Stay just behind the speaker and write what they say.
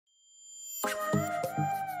The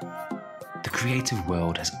creative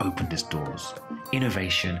world has opened its doors.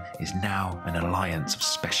 Innovation is now an alliance of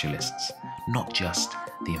specialists, not just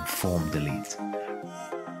the informed elite.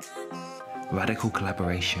 Radical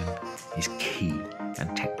collaboration is key,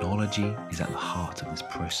 and technology is at the heart of this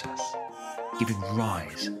process, giving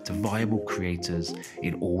rise to viable creators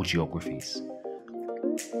in all geographies.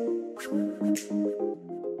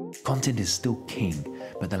 Content is still king,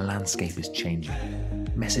 but the landscape is changing.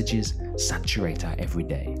 Messages saturate our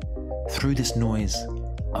everyday. Through this noise,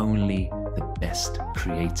 only the best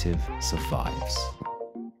creative survives.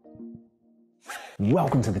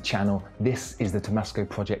 Welcome to the channel. This is the Tomasco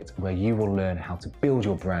project, where you will learn how to build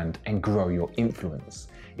your brand and grow your influence.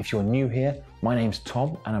 If you're new here, my name's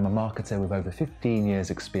Tom and I'm a marketer with over 15 years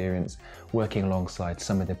experience working alongside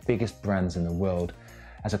some of the biggest brands in the world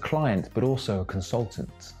as a client, but also a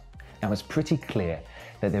consultant. Now, it's pretty clear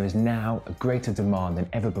that there is now a greater demand than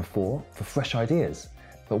ever before for fresh ideas,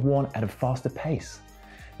 but one at a faster pace.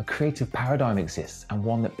 A creative paradigm exists, and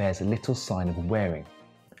one that bears a little sign of wearing.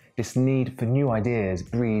 This need for new ideas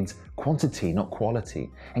breeds quantity, not quality.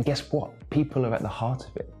 And guess what? People are at the heart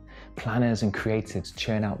of it. Planners and creatives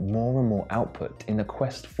churn out more and more output in the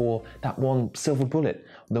quest for that one silver bullet,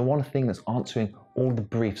 the one thing that's answering all the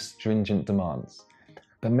brief's stringent demands.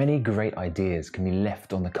 But many great ideas can be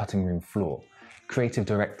left on the cutting room floor. Creative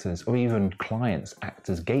directors or even clients act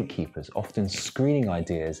as gatekeepers, often screening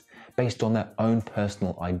ideas based on their own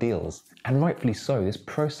personal ideals. And rightfully so, this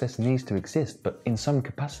process needs to exist, but in some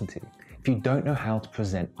capacity. If you don't know how to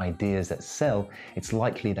present ideas that sell, it's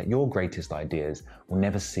likely that your greatest ideas will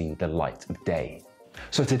never see the light of day.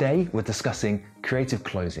 So today we're discussing creative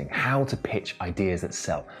closing, how to pitch ideas that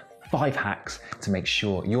sell. 5 hacks to make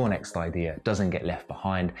sure your next idea doesn't get left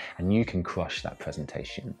behind and you can crush that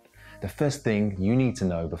presentation. The first thing you need to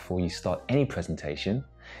know before you start any presentation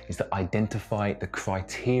is to identify the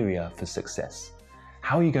criteria for success.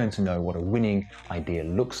 How are you going to know what a winning idea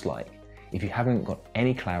looks like if you haven't got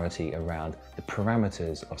any clarity around the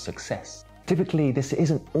parameters of success? Typically, this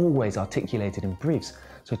isn't always articulated in briefs,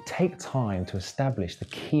 so take time to establish the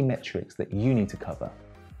key metrics that you need to cover.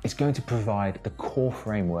 It's going to provide the core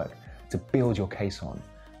framework to build your case on.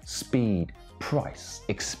 Speed, price,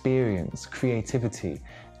 experience, creativity,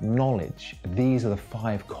 knowledge. These are the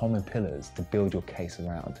 5 common pillars to build your case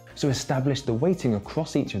around. So establish the weighting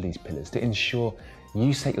across each of these pillars to ensure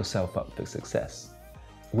you set yourself up for success.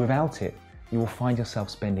 Without it, you will find yourself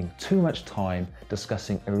spending too much time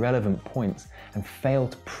discussing irrelevant points and fail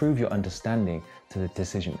to prove your understanding to the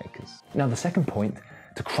decision makers. Now, the second point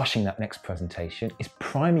to crushing that next presentation is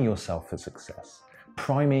priming yourself for success.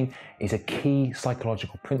 Priming is a key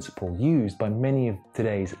psychological principle used by many of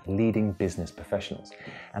today's leading business professionals,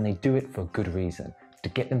 and they do it for good reason, to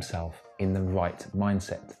get themselves in the right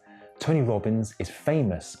mindset. Tony Robbins is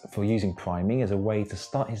famous for using priming as a way to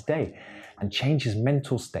start his day and change his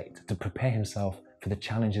mental state to prepare himself for the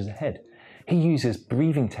challenges ahead. He uses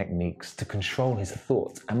breathing techniques to control his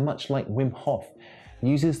thoughts, and much like Wim Hof,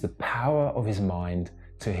 uses the power of his mind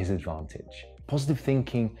to his advantage. Positive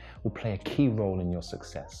thinking will play a key role in your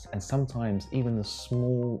success, and sometimes even the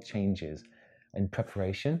small changes in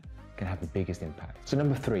preparation can have the biggest impact. So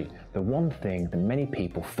number 3, the one thing that many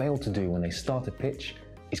people fail to do when they start a pitch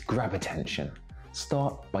is grab attention.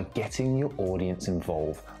 Start by getting your audience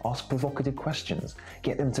involved. Ask provocative questions.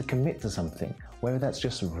 Get them to commit to something, whether that's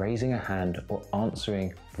just raising a hand or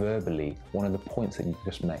answering verbally one of the points that you've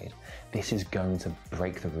just made. This is going to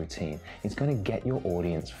break the routine. It's going to get your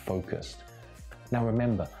audience focused. Now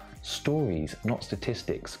remember, stories, not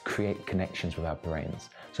statistics, create connections with our brains.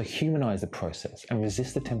 So humanize the process and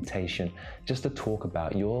resist the temptation just to talk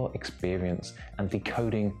about your experience and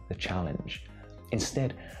decoding the challenge.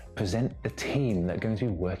 Instead, present the team that are going to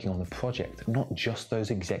be working on the project, not just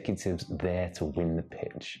those executives there to win the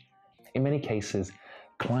pitch. In many cases,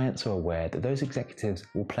 clients are aware that those executives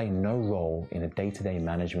will play no role in the day-to-day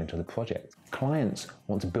management of the project. Clients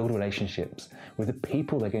want to build relationships with the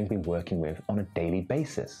people they're going to be working with on a daily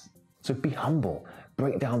basis. So be humble,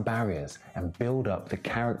 break down barriers, and build up the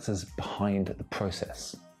characters behind the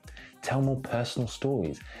process. Tell more personal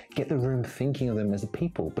stories. Get the room thinking of them as a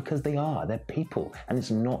people, because they're people, and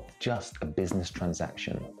it's not just a business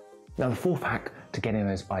transaction. Now, the 4th hack to getting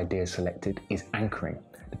those ideas selected is anchoring.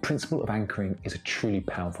 The principle of anchoring is a truly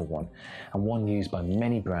powerful one, and one used by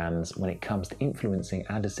many brands when it comes to influencing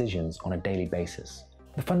our decisions on a daily basis.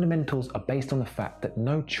 The fundamentals are based on the fact that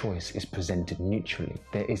no choice is presented neutrally.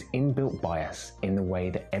 There is inbuilt bias in the way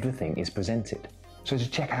that everything is presented. So to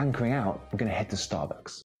check anchoring out, we're going to head to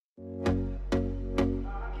Starbucks.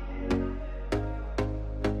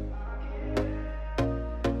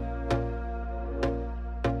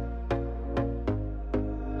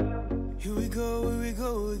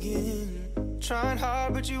 go again. Trying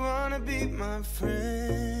hard, but you wanna be my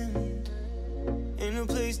friend. Ain't no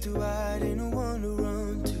place to hide, ain't no one to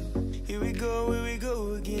run to. Here we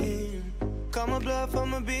go again. Call my bluff,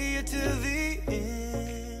 I'ma be here till the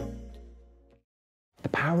end. The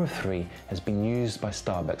power of three has been used by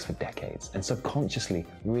Starbucks for decades and subconsciously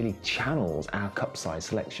really channels our cup size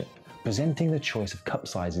selection. Presenting the choice of cup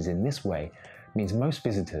sizes in this way means most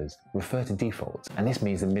visitors refer to defaults, and this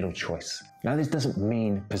means the middle choice. Now, this doesn't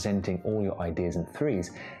mean presenting all your ideas in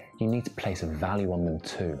threes. You need to place a value on them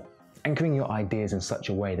too. Anchoring your ideas in such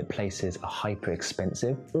a way that places a hyper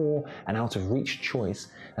expensive or an out of reach choice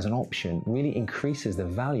as an option really increases the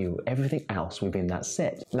value of everything else within that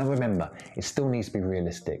set. Now remember, it still needs to be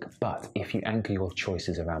realistic, but if you anchor your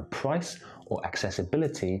choices around price or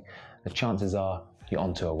accessibility, the chances are you're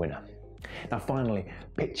onto a winner. Now finally,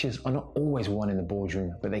 pictures are not always won in the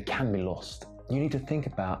boardroom, but they can be lost. You need to think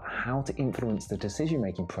about how to influence the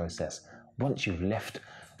decision-making process once you've left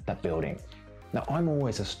that building. Now, I'm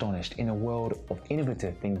always astonished in a world of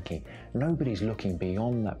innovative thinking, nobody's looking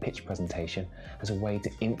beyond that pitch presentation as a way to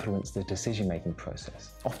influence the decision-making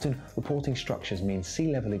process. Often, reporting structures mean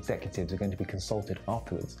C-level executives are going to be consulted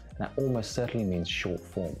afterwards, and that almost certainly means short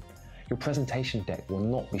form. Your presentation deck will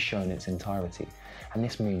not be shown in its entirety, and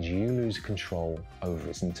this means you lose control over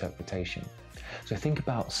its interpretation. So think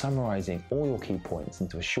about summarizing all your key points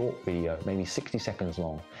into a short video, maybe 60 seconds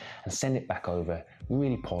long, and send it back over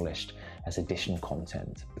really polished as additional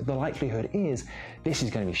content. The likelihood is this is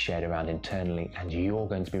going to be shared around internally and you're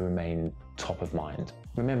going to be remaining top of mind.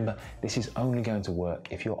 Remember, this is only going to work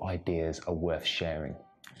if your ideas are worth sharing.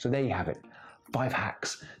 So there you have it. 5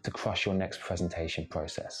 hacks to crush your next presentation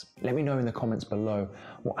process. Let me know in the comments below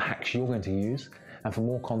what hacks you're going to use. And for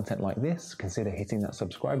more content like this, consider hitting that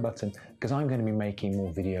subscribe button because I'm going to be making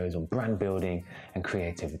more videos on brand building and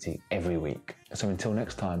creativity every week. So until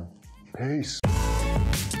next time, peace.